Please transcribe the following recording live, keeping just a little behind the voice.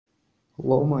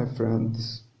Hello my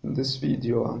friends, in this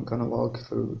video I'm gonna walk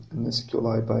through an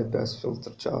SQL bypass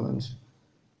filter challenge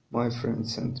my friend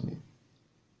sent me.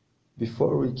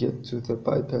 Before we get to the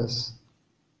bypass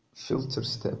filter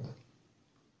step,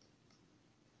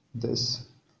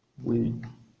 we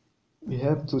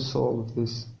have to solve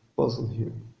this puzzle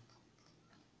here.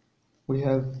 We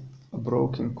have a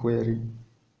broken query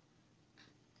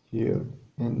here,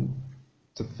 and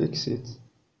to fix it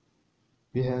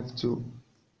we have to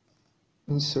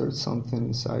insert something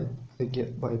inside the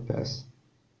get bypass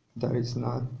that is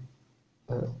not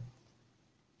an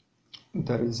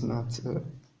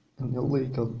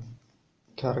illegal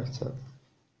character,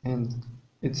 and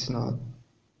it's not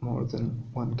more than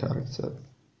one character,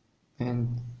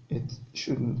 and it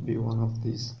shouldn't be one of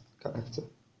these characters.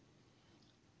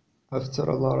 After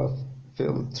a lot of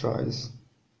failed tries,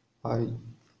 I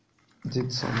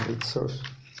did some research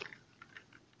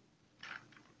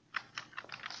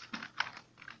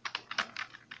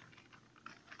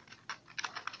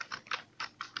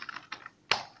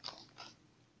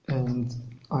and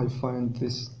I find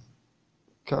this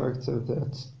character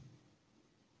that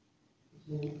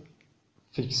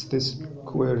fix this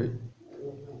query.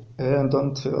 And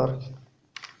don't feel like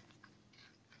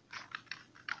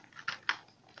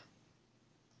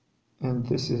and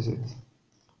this is it.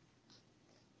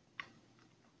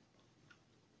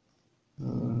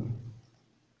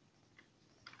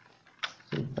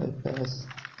 Bypass.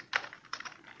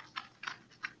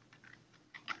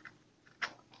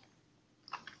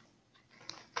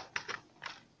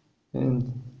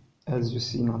 And as you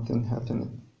see, nothing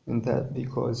happened in that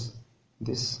because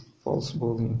this false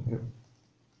boolean here,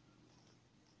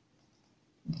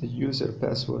 the user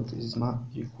password is not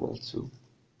equal to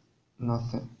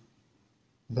nothing.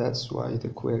 That's why the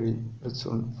query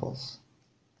returned false.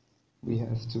 We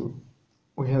have to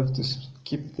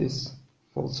skip this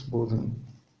false boolean.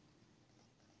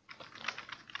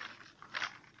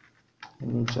 Let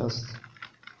me just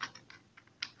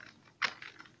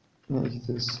make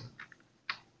this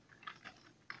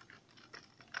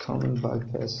common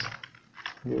bypass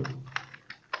here.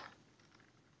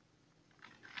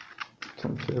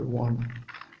 Compare 1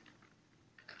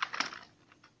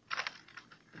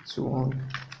 to 1.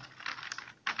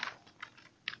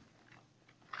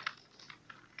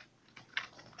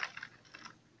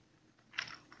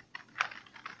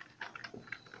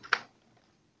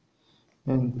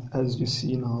 And as you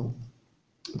see now,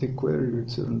 the query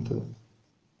returned the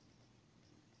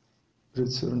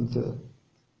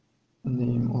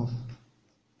name of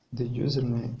the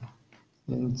username,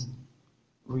 and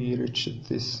we reached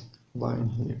this line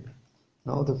here.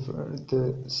 Now the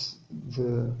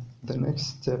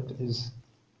next step is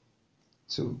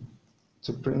to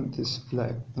print this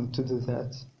flag, and to do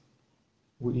that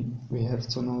we have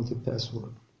to know the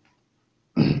password.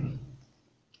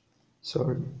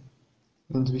 Sorry.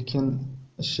 And we can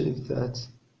achieve that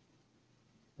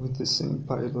with the same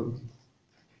payload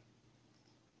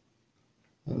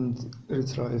and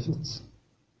retrieve it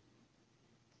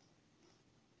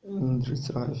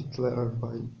letter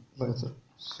by letter.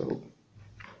 So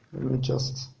let me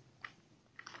just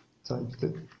type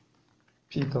the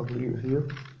PW here,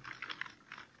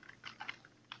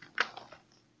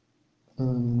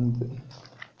 and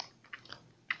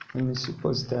let me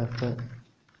suppose that the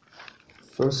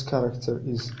first character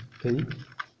is A.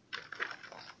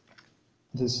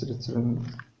 This return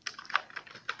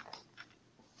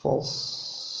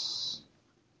false.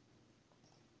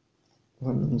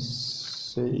 Let me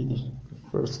say the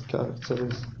first character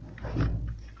is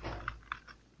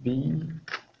B.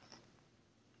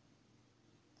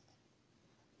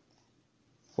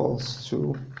 False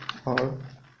to R.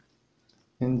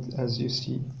 And as you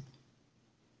see,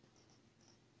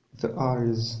 the R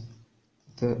is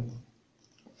the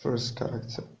first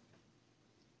character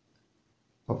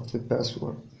of the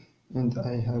password, and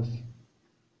I have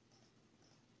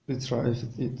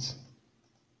retrieved it,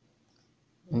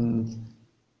 and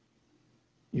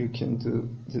you can do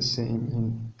the same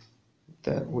in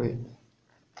that way.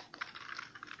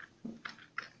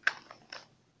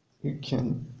 You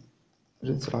can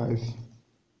retrieve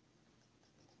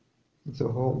the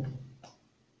whole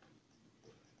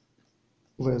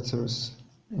letters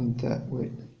in that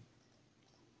way.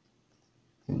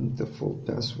 And the full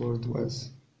password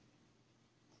was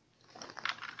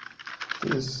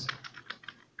this.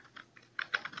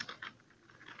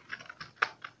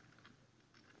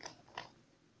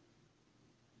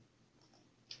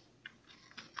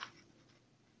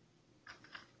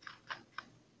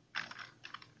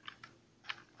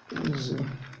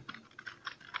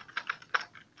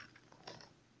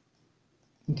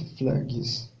 The flag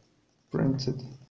is printed.